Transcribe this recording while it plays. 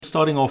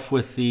starting off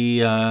with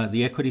the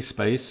equity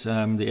space,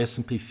 the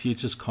S&P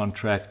futures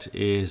contract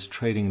is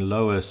trading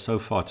lower so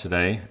far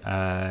today.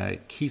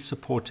 Key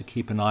support to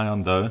keep an eye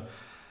on, though,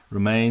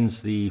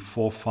 remains the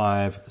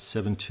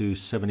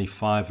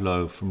 4572.75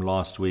 low from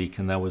last week,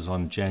 and that was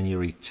on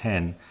January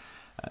 10.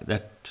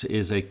 That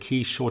is a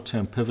key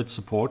short-term pivot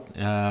support.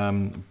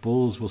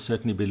 Bulls will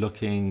certainly be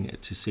looking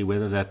to see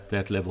whether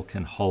that level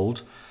can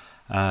hold.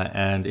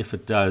 And if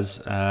it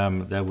does,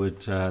 that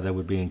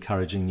would be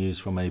encouraging news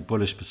from a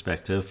bullish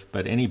perspective.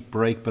 But any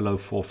break below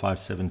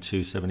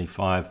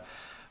 4572.75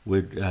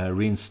 would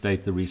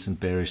reinstate the recent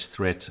bearish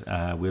threat.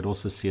 We'd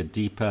also see a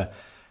deeper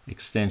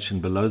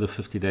extension below the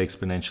 50-day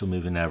exponential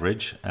moving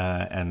average,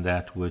 and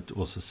that would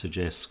also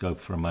suggest scope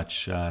for a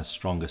much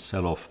stronger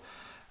sell-off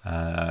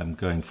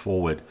going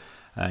forward.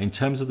 In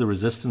terms of the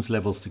resistance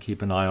levels to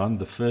keep an eye on,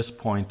 the first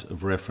point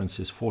of reference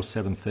is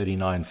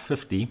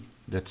 4739.50.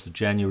 That's the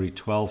January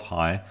 12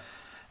 high.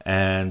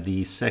 And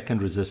the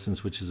second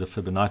resistance, which is a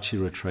Fibonacci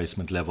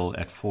retracement level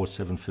at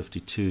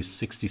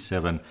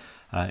 4752.67,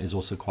 is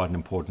also quite an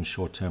important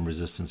short-term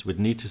resistance. We'd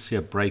need to see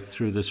a break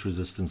through this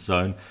resistance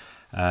zone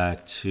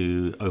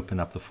to open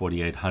up the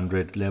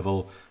 4800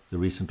 level, the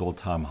recent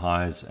all-time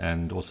highs,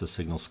 and also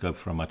signal scope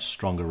for a much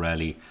stronger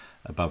rally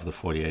above the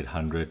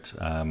 4800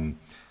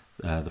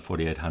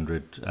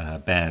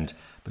 band.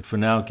 But for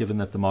now, given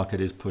that the market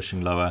is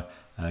pushing lower,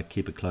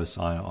 keep a close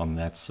eye on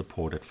that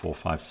support at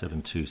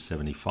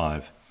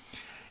 4572.75.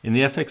 In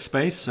the FX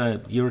space,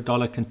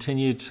 euro-dollar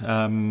continued,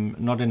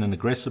 not in an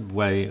aggressive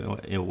way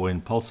or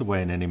impulsive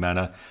way in any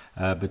manner,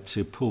 but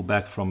to pull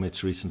back from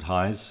its recent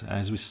highs.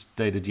 As we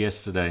stated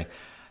yesterday,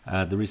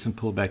 the recent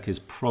pullback is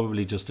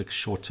probably just a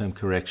short-term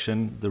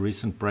correction. The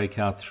recent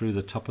breakout through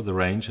the top of the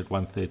range at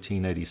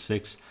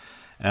 113.86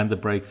 and the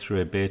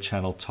breakthrough a bear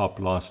channel top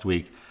last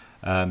week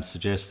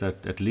suggests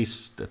that at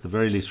the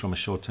very least from a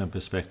short-term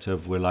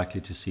perspective, we're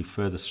likely to see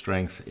further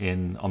strength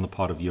on the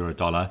part of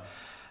euro-dollar.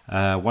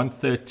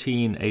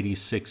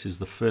 113.86 is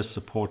the first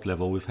support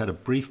level. We've had a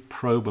brief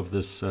probe of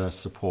this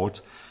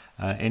support.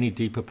 Any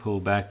deeper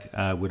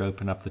pullback would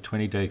open up the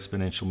 20-day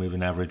exponential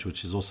moving average,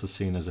 which is also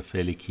seen as a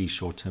fairly key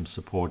short-term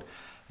support,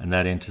 and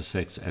that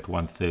intersects at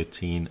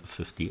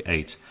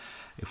 113.58.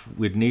 If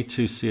we'd need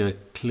to see a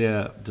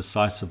clear,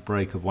 decisive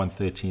break of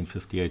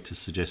 113.58 to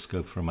suggest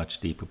scope for a much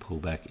deeper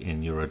pullback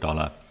in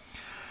euro-dollar.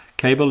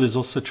 Cable is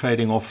also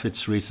trading off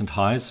its recent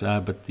highs,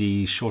 but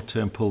the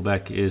short-term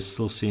pullback is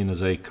still seen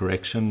as a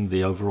correction.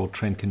 The overall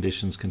trend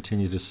conditions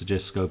continue to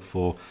suggest scope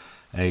for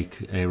a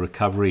continued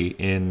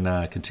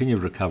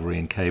recovery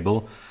in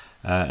cable.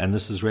 And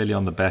this is really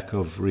on the back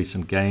of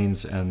recent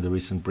gains and the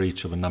recent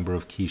breach of a number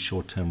of key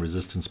short-term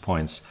resistance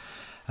points.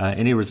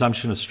 Any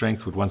resumption of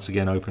strength would once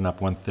again open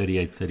up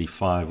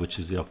 138.35, which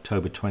is the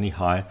October 20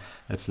 high.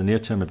 That's the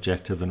near-term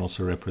objective and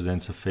also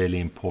represents a fairly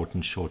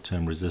important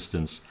short-term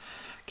resistance.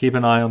 Keep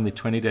an eye on the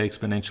 20-day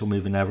exponential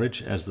moving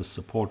average as the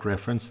support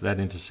reference. That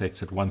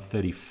intersects at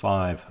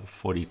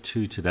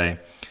 135.42 today.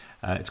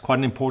 It's quite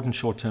an important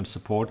short-term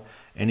support.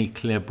 Any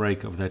clear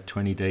break of that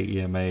 20-day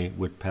EMA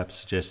would perhaps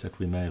suggest that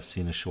we may have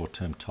seen a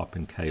short-term top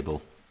in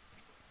cable.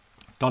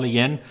 Dollar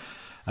yen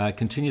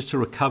continues to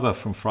recover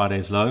from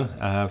Friday's low.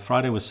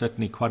 Friday was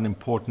certainly quite an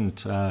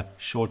important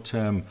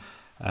short-term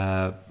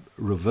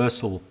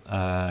reversal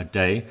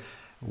day.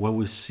 What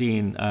we've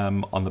seen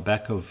on the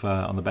back of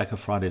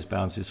Friday's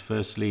bounce is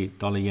firstly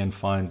dollar yen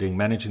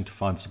managing to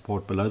find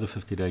support below the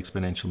 50-day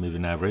exponential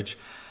moving average.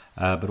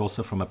 But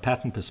also from a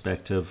pattern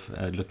perspective,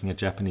 looking at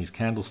Japanese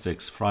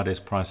candlesticks, Friday's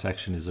price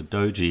action is a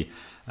doji,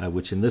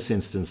 which in this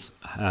instance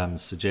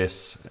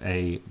suggests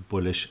a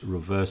bullish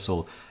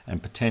reversal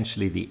and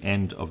potentially the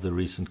end of the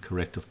recent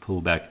corrective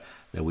pullback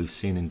that we've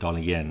seen in dollar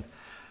yen.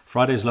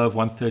 Friday's low of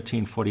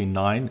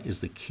 113.49 is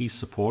the key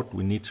support.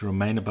 We need to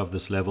remain above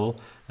this level,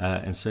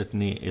 and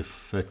certainly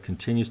if it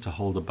continues to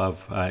hold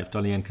above, if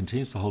dollar yen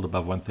continues to hold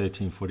above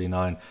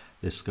 113.49,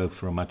 there's scope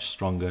for a much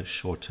stronger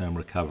short-term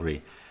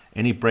recovery.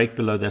 Any break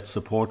below that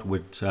support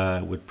would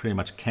pretty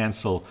much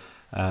cancel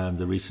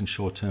the recent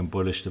short-term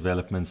bullish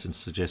developments and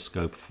suggest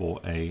scope for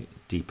a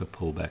deeper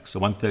pullback. So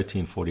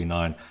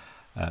 113.49,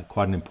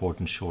 quite an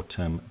important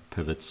short-term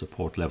pivot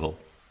support level.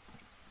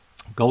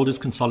 Gold is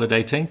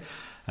consolidating,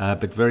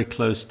 but very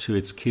close to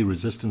its key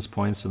resistance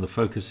points, and the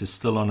focus is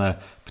still on a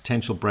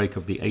potential break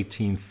of the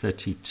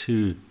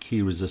 1832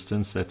 key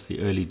resistance. That's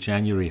the early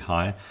January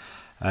high.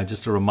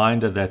 Just a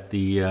reminder that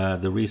the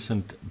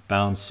recent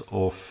bounce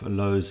off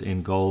lows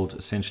in gold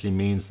essentially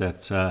means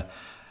that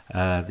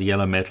the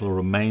yellow metal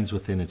remains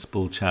within its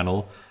bull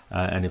channel,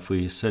 and if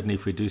we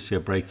do see a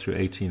breakthrough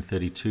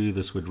 1832,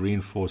 this would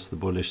reinforce the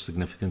bullish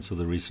significance of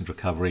the recent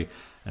recovery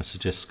and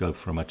suggest scope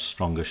for a much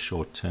stronger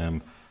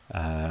short-term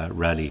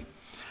rally.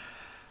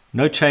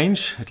 No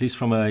change, at least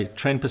from a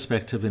trend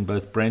perspective, in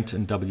both Brent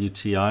and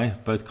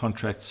WTI. Both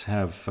contracts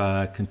have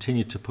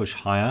continued to push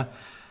higher.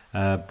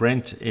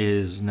 Brent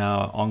is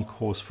now on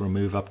course for a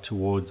move up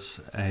towards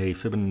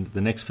the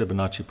next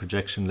Fibonacci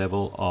projection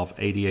level of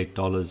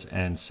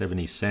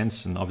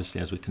 $88.70. And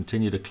obviously, as we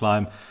continue to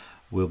climb,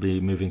 we'll be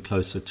moving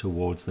closer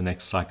towards the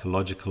next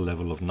psychological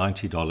level of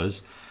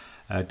 $90.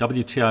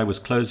 WTI was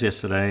closed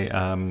yesterday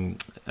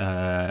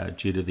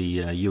due to the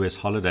US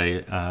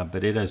holiday,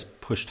 but it has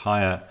pushed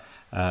higher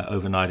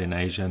overnight in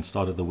Asia and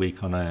started the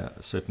week on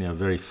certainly a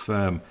very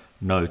firm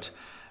note.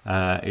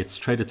 It's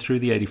traded through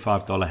the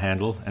 $85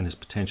 handle, and there's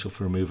potential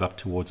for a move up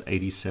towards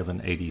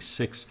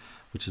 87.86,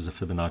 which is a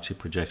Fibonacci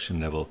projection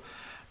level.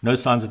 No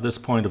signs at this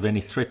point of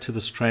any threat to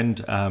this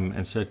trend,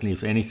 and certainly,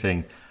 if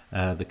anything,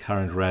 the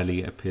current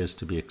rally appears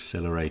to be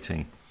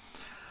accelerating.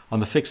 On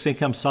the fixed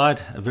income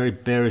side, a very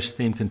bearish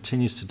theme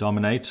continues to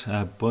dominate.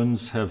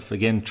 Bunds have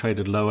again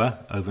traded lower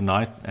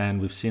overnight, and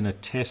we've seen a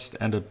test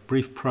and a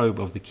brief probe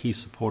of the key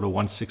supporter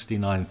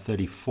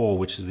 169.34,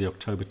 which is the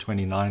October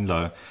 29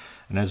 low.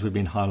 And as we've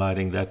been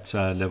highlighting, that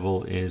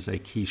level is a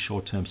key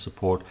short-term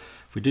support.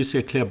 If we do see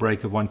a clear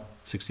break of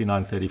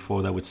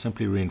 169.34, that would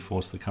simply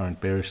reinforce the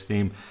current bearish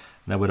theme.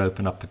 And that would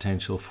open up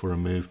potential for a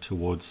move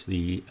towards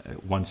the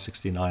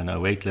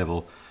 169.08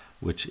 level,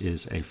 which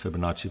is a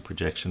Fibonacci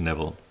projection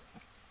level.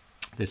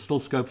 There's still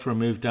scope for a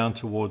move down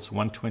towards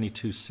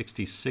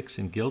 122.66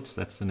 in gilts.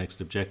 That's the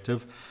next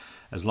objective.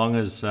 As long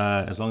as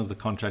the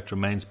contract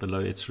remains below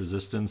its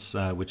resistance,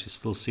 which is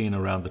still seen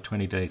around the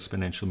 20-day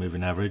exponential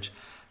moving average,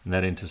 and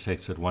that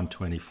intersects at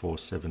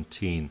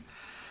 124.17.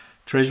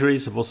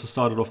 Treasuries have also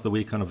started off the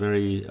week on a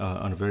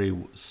very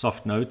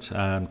soft note,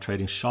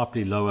 trading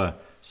sharply lower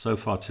so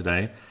far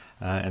today,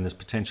 and there's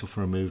potential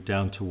for a move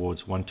down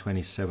towards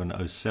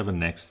 127.07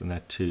 next, and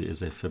that too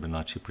is a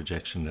Fibonacci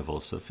projection level.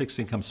 So fixed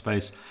income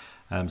space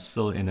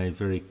still in a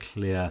very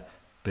clear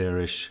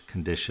bearish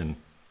condition.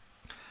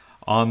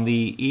 On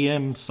the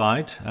EM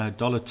side,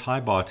 dollar Thai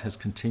baht has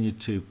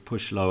continued to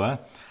push lower.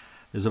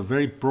 There's a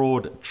very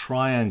broad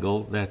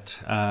triangle that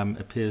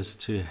appears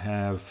to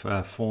have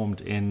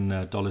formed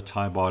in dollar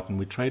Thai baht, and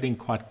we're trading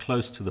quite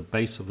close to the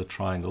base of the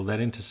triangle. That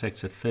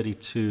intersects at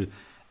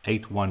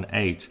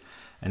 32.818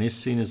 and is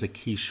seen as a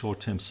key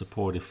short-term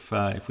support.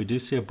 If we do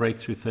see a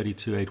breakthrough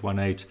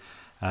 32.818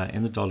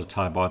 in the dollar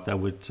Thai baht, that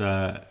would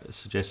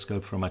suggest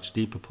scope for a much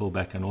deeper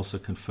pullback and also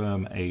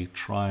confirm a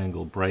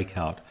triangle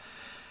breakout.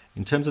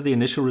 In terms of the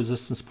initial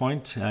resistance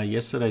point,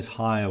 yesterday's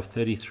high of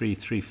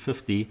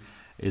 33.350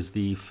 is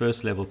the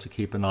first level to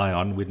keep an eye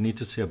on. We'd need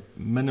to see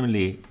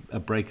minimally a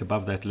break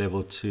above that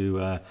level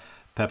to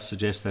perhaps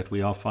suggest that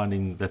we are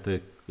finding that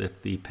the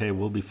pair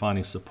will be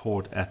finding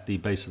support at the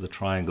base of the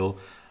triangle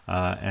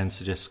and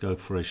suggest scope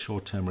for a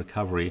short-term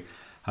recovery.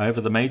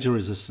 However, the major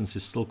resistance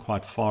is still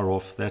quite far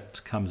off.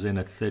 That comes in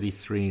at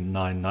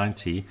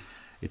 33.990.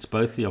 It's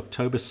both the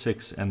October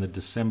 6 and the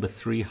December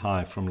 3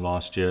 high from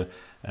last year,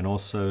 and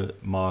also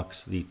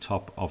marks the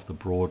top of the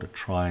broad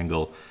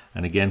triangle.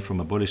 And again, from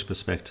a bullish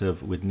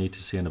perspective, we'd need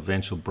to see an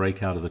eventual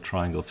breakout of the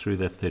triangle through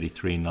that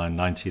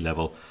 33.990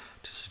 level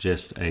to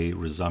suggest a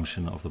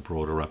resumption of the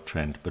broader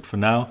uptrend. But for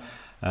now,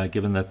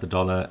 given that the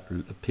dollar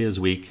appears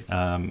weak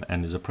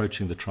and is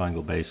approaching the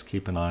triangle base,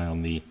 keep an eye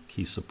on the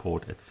key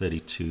support at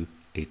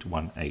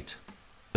 32.818.